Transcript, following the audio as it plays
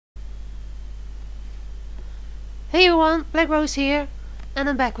Hey everyone, Black Rose here, and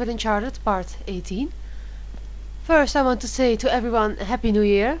I'm back with Uncharted part 18. First I want to say to everyone Happy New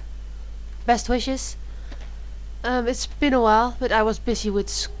Year. Best wishes. It's been a while, but I was busy with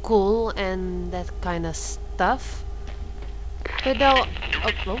school and that kind of stuff. But now...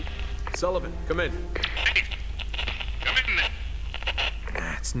 Oh. Sullivan, come in. Hey, come in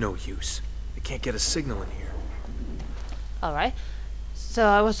there. It's no use. I can't get a signal in here. Alright. So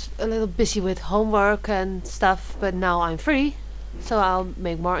I was a little busy with homework and stuff, but now I'm free, so I'll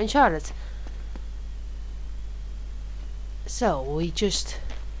make more Uncharted. So we just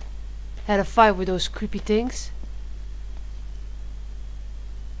had a fight with those creepy things,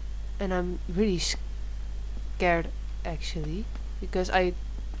 and I'm really scared actually, because I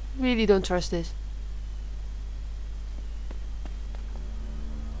really don't trust this.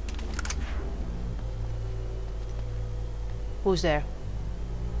 Who's there?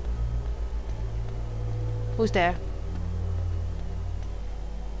 Who's there?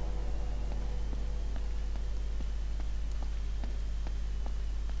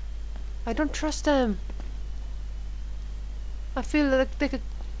 I don't trust them. I feel like they could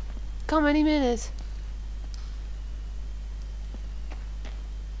come any minute.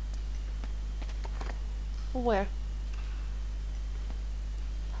 Where?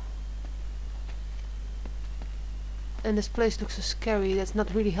 And this place looks so scary. That's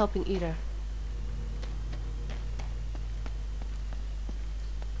not really helping either.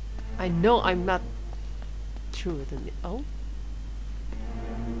 I know I'm not through it in the... Oh?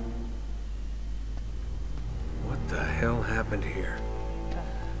 What the hell happened here?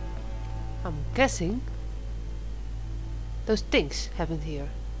 I'm guessing those things happened here.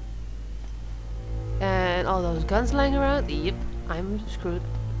 And all those guns lying around? Yep, I'm screwed.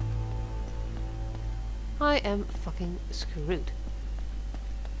 I am fucking screwed.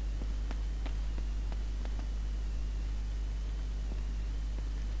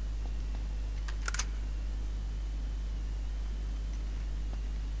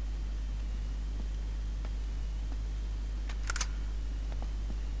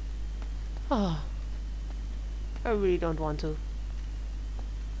 Oh, I really don't want to.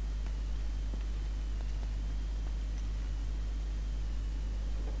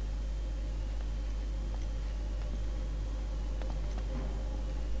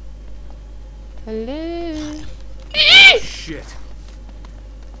 Hello? Shit.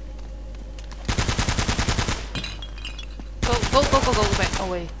 Go back.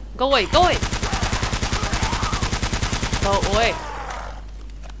 Away. Go away. Go away. Go away.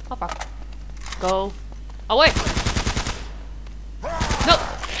 Oh fuck. Go away. No.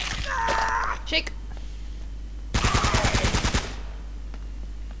 Shake.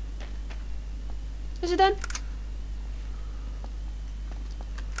 Is it done?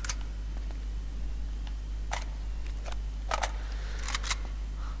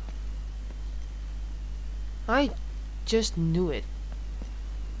 I just knew it.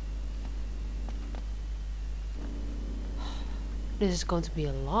 This is going to be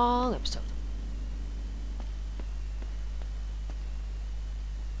a long episode.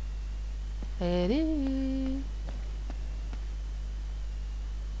 Hello.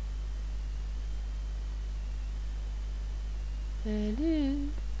 Hello.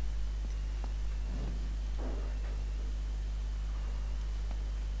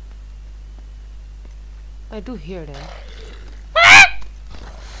 I do hear them. Ah!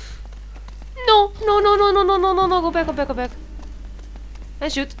 No, no, go back.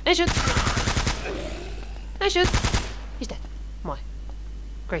 And shoot. He's dead. Mooi.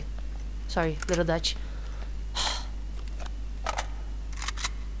 Great. Sorry, little Dutch.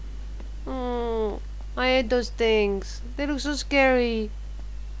 Oh, I hate those things. They look so scary.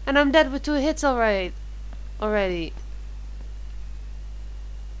 And I'm dead with 2 hits already.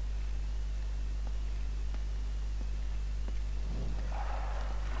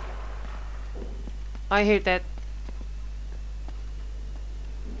 I hate that.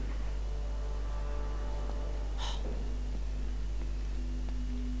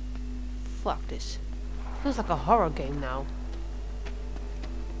 Fuck this. Feels like a horror game now.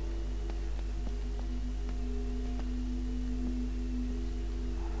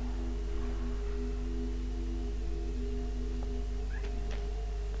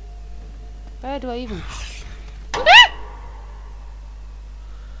 Where do I even...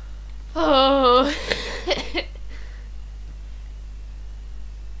 Oh.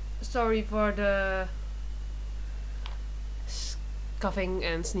 Sorry for the coughing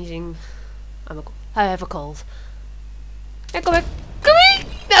and sneezing. I have a cold. Yeah, come back. Come here!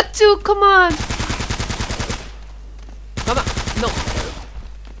 That too, come on! Come on. No.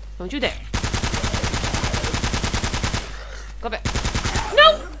 Don't you dare. Go back.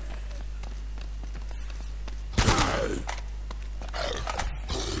 No!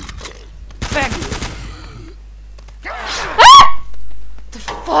 Back. Ah! The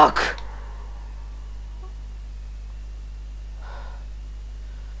fuck?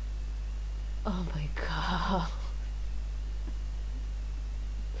 Oh my god.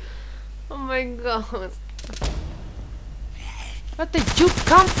 Oh my god. Where did you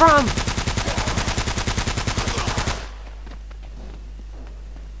come from?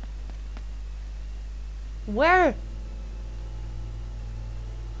 Where?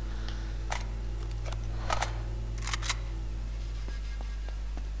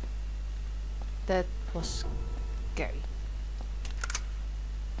 That was scary.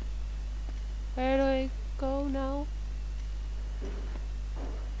 Where do I go now?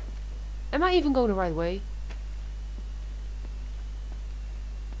 Am I even going the right way?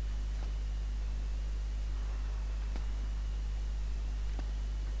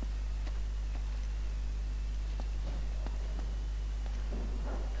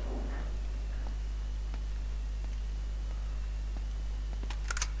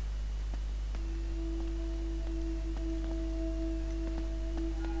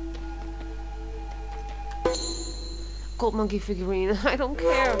 Gold monkey figurine. I don't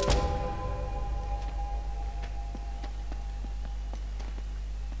care.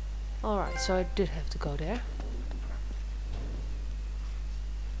 Alright, so I did have to go there.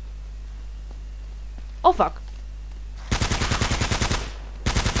 Oh fuck.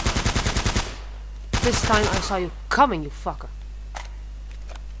 This time I saw you coming, you fucker.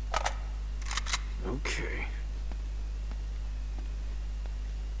 Okay.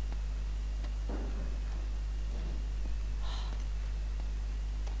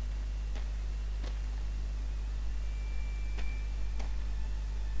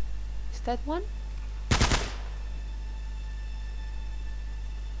 That one?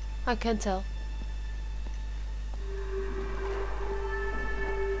 I can't tell.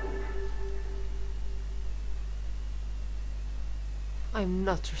 I'm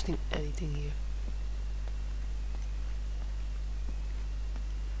not trusting anything here.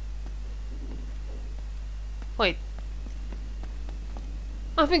 Wait.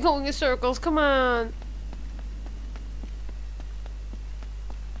 I've been going in circles, come on!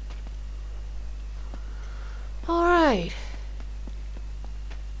 Alright.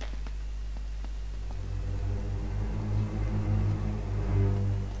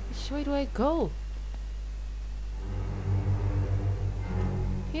 Which way do I go?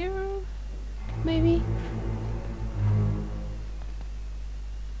 Here? Maybe?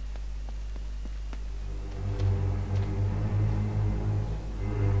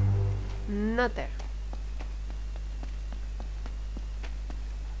 Not there.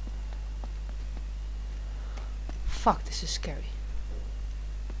 Fuck, this is scary.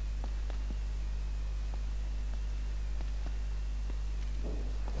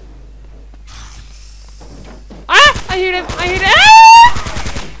 Ah! I hear him! I hear him! Ah!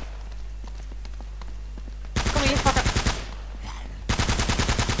 Come here, fucker.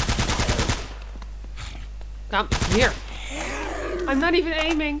 Come here. I'm not even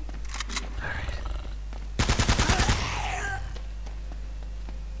aiming.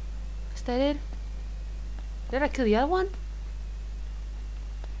 Is that it? Did I kill the other one?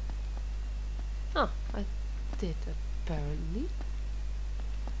 Oh, I did apparently.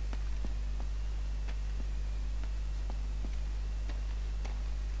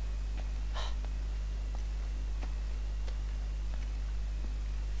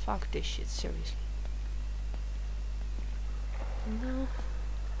 Fuck this shit, seriously. No.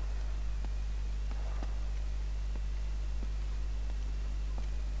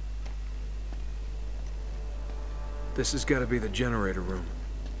 This has got to be the generator room.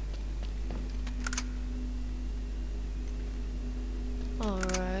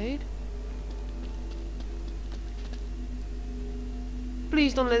 Alright.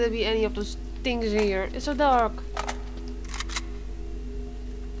 Please don't let there be any of those things in here. It's so dark.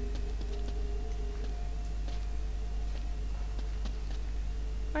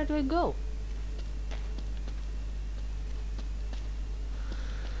 Where do I go?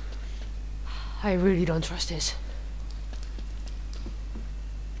 I really don't trust this.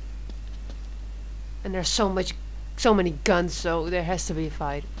 And there's so many guns, so there has to be a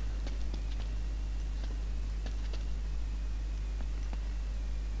fight.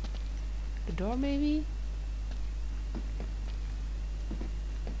 The door, maybe?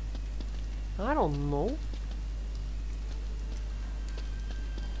 I don't know.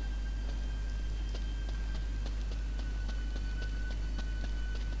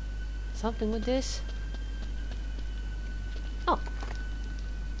 Something with this?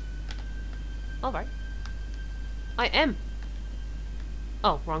 Alright. I am.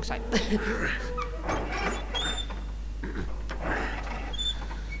 Oh, wrong side.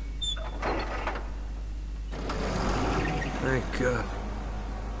 Thank God.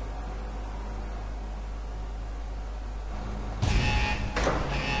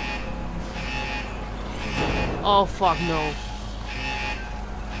 Oh fuck no.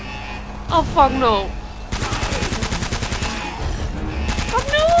 Oh fuck no. Fuck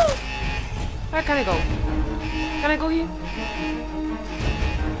no! Where can I go? Can I go here?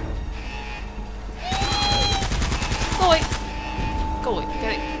 Go away. Go away.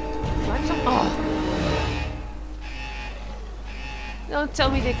 Get it. Climb some. Oh. Don't tell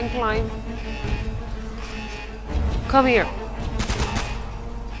me they can climb. Come here.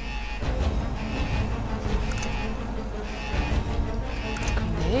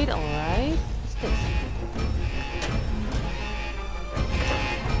 Grenade, alright. What's this?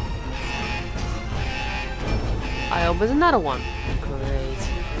 I hope there's another one. Great.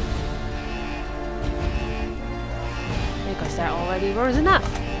 I think I start already. Where is enough?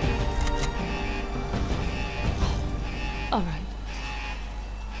 Alright.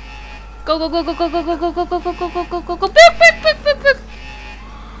 Go go go go go go go go go go go go go go go go pick pick pick pick pick.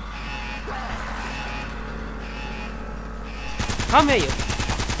 Come here, you.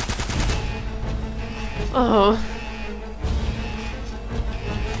 Oh.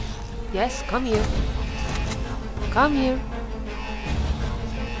 Yes, come here. Come here.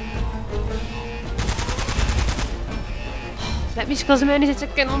 Let me kill as many as I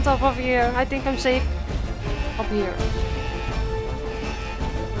can on top of here. I think I'm safe up here.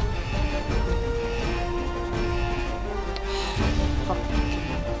 Fuck.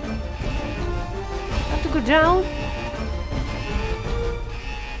 I have to go down.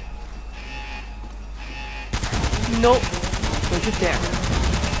 Nope. Don't you dare.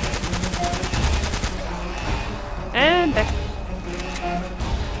 And back.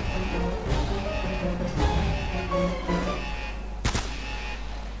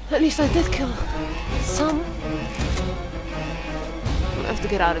 At least I did kill some. I have to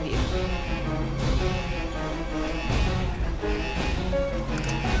get out of here.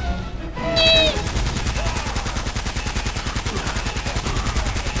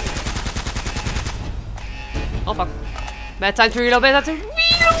 Oh fuck. Bad time to reload, bad time to reload!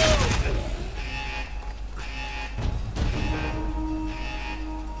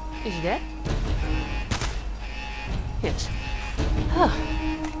 Is he dead? Yes. Huh.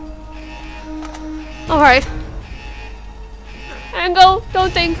 Alright. And go!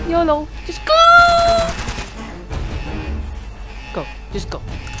 Don't think! YOLO! Just go! Go. Just go.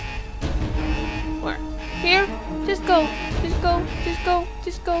 Where? Here? Just go. Just go. Just go.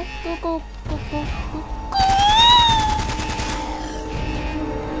 Just go. Go, go. Go, go. Go.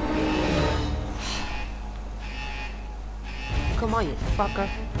 Come on, you fucker.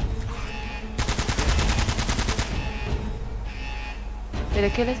 Did I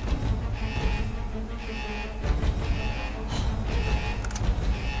kill it?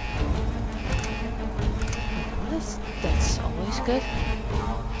 That's always good.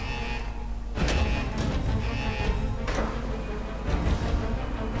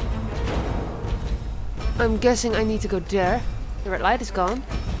 I'm guessing I need to go there. The red light is gone.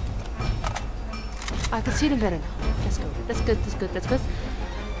 I can see them better now. That's good. That's good. That's good. That's good.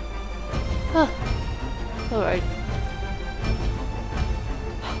 Huh. Alright.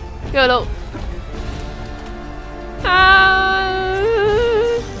 YOLO.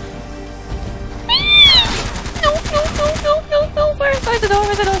 No, no, no, no, no, no. Where's the door?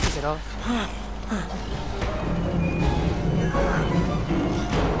 Where's the door? Is it off?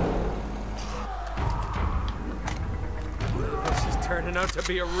 This is turning out to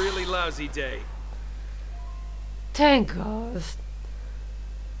be a really lousy day. Thank God.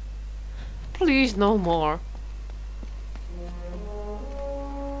 Please, no more.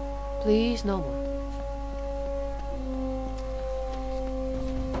 Please, no more.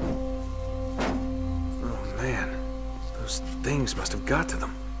 Oh man, those things must have got to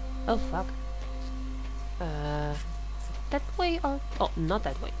them. Oh fuck. That way or... Oh, not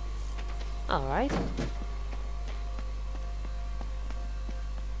that way. Alright.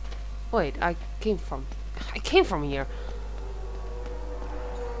 Wait, I came from here.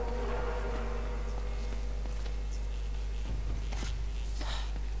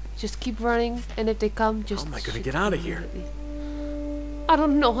 Just keep running, and if they come, just... How am I gonna get out of here? I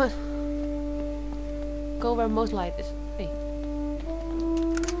don't know. Go where most light is. Hey.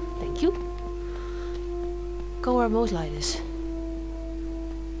 Thank you. Go where most light is.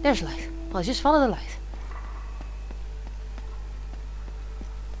 There's light. Well, just follow the light.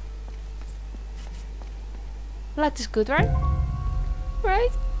 Light is good, right? Right?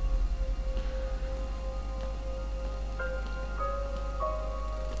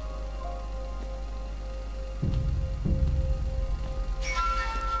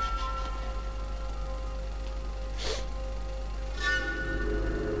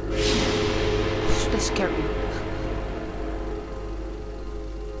 That scared me.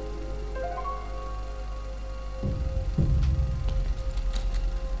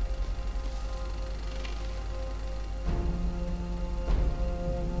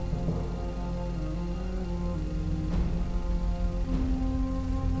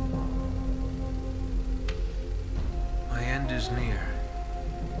 My end is near.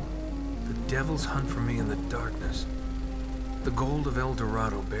 The devils hunt for me in the darkness. The gold of El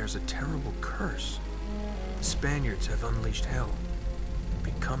Dorado bears a terrible curse. The Spaniards have unleashed hell,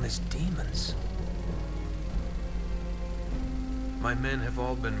 become as demons. My men have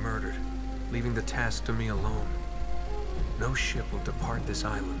all been murdered, leaving the task to me alone. No ship will depart this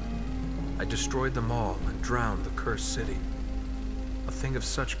island. I destroyed them all and drowned the cursed city. A thing of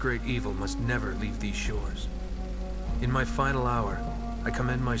such great evil must never leave these shores. In my final hour, I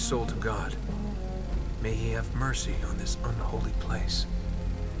commend my soul to God. May he have mercy on this unholy place.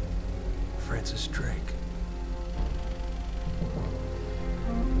 Francis Drake.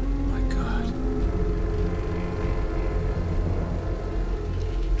 My God.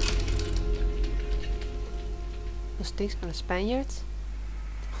 Those things from the Spaniards.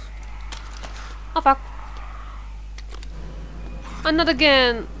 Oh fuck. Oh, not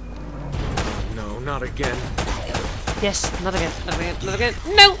again. No, not again. Yes, not again, not again, not again.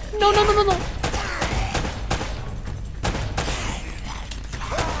 No, no, no, no, no, no.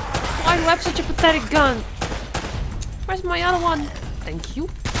 Why do I have such a pathetic gun? Where's my other one? Thank you.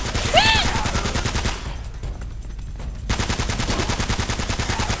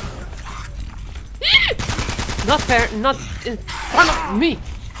 Not fair, not in front of me.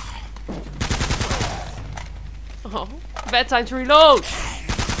 Oh, bad time to reload.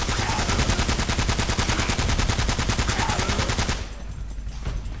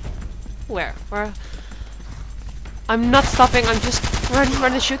 Where? Where? I'm not stopping, I'm just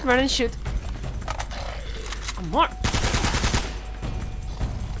run and shoot, run and shoot. More.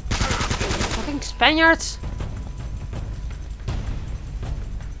 Fucking Spaniards.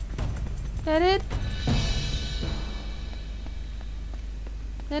 That it?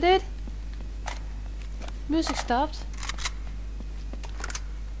 That it? Music stopped.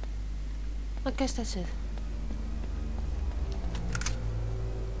 I guess that's it.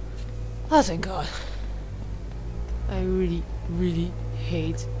 Oh, thank God. I really, really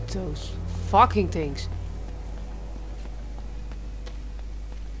hate those fucking things.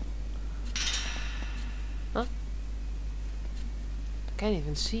 Huh? Can't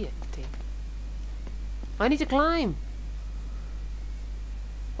even see anything. I need to climb.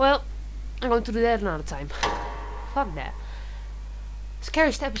 Well, I'm going to do that another time. Fuck that.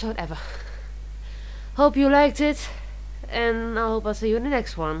 Scariest episode ever. Hope you liked it. And I hope I'll see you in the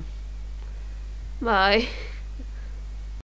next one. Bye.